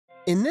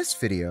In this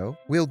video,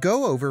 we'll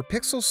go over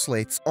Pixel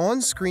Slate's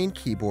on-screen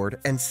keyboard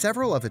and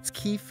several of its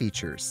key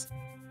features.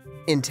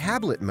 In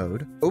tablet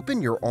mode,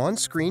 open your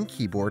on-screen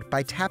keyboard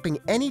by tapping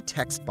any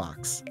text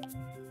box.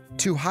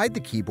 To hide the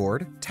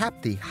keyboard,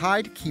 tap the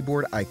Hide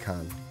Keyboard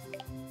icon.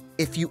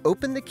 If you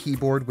open the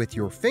keyboard with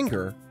your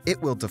finger,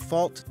 it will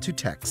default to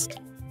text.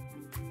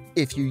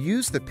 If you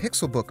use the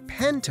Pixelbook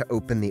pen to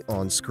open the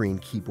on-screen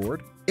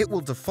keyboard, it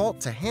will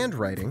default to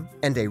handwriting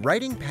and a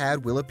writing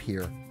pad will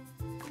appear.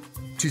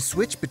 To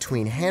switch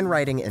between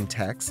handwriting and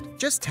text,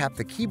 just tap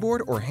the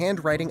keyboard or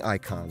handwriting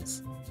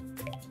icons.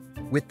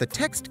 With the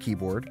text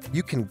keyboard,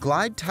 you can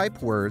glide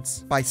type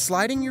words by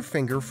sliding your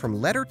finger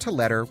from letter to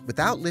letter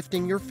without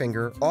lifting your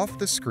finger off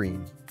the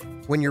screen.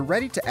 When you're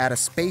ready to add a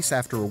space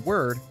after a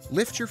word,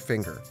 lift your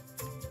finger.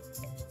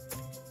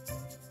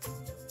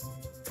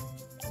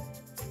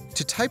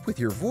 To type with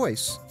your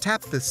voice,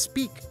 tap the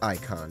Speak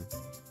icon.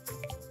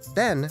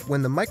 Then,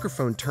 when the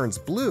microphone turns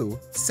blue,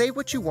 say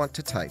what you want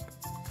to type.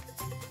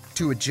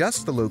 To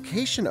adjust the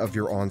location of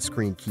your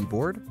on-screen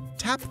keyboard,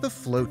 tap the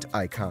Float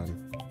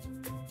icon.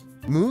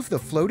 Move the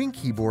floating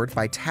keyboard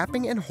by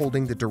tapping and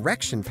holding the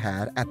direction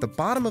pad at the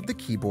bottom of the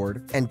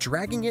keyboard and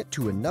dragging it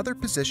to another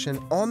position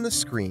on the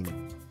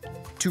screen.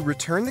 To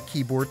return the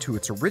keyboard to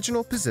its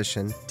original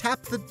position,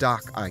 tap the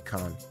Dock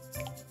icon.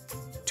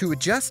 To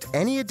adjust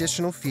any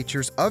additional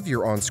features of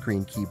your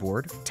on-screen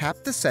keyboard, tap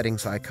the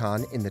Settings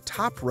icon in the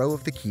top row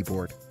of the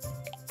keyboard.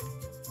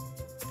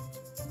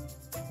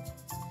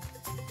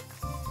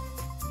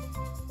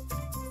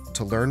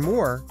 To learn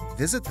more,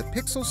 visit the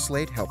Pixel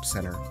Slate Help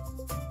Center.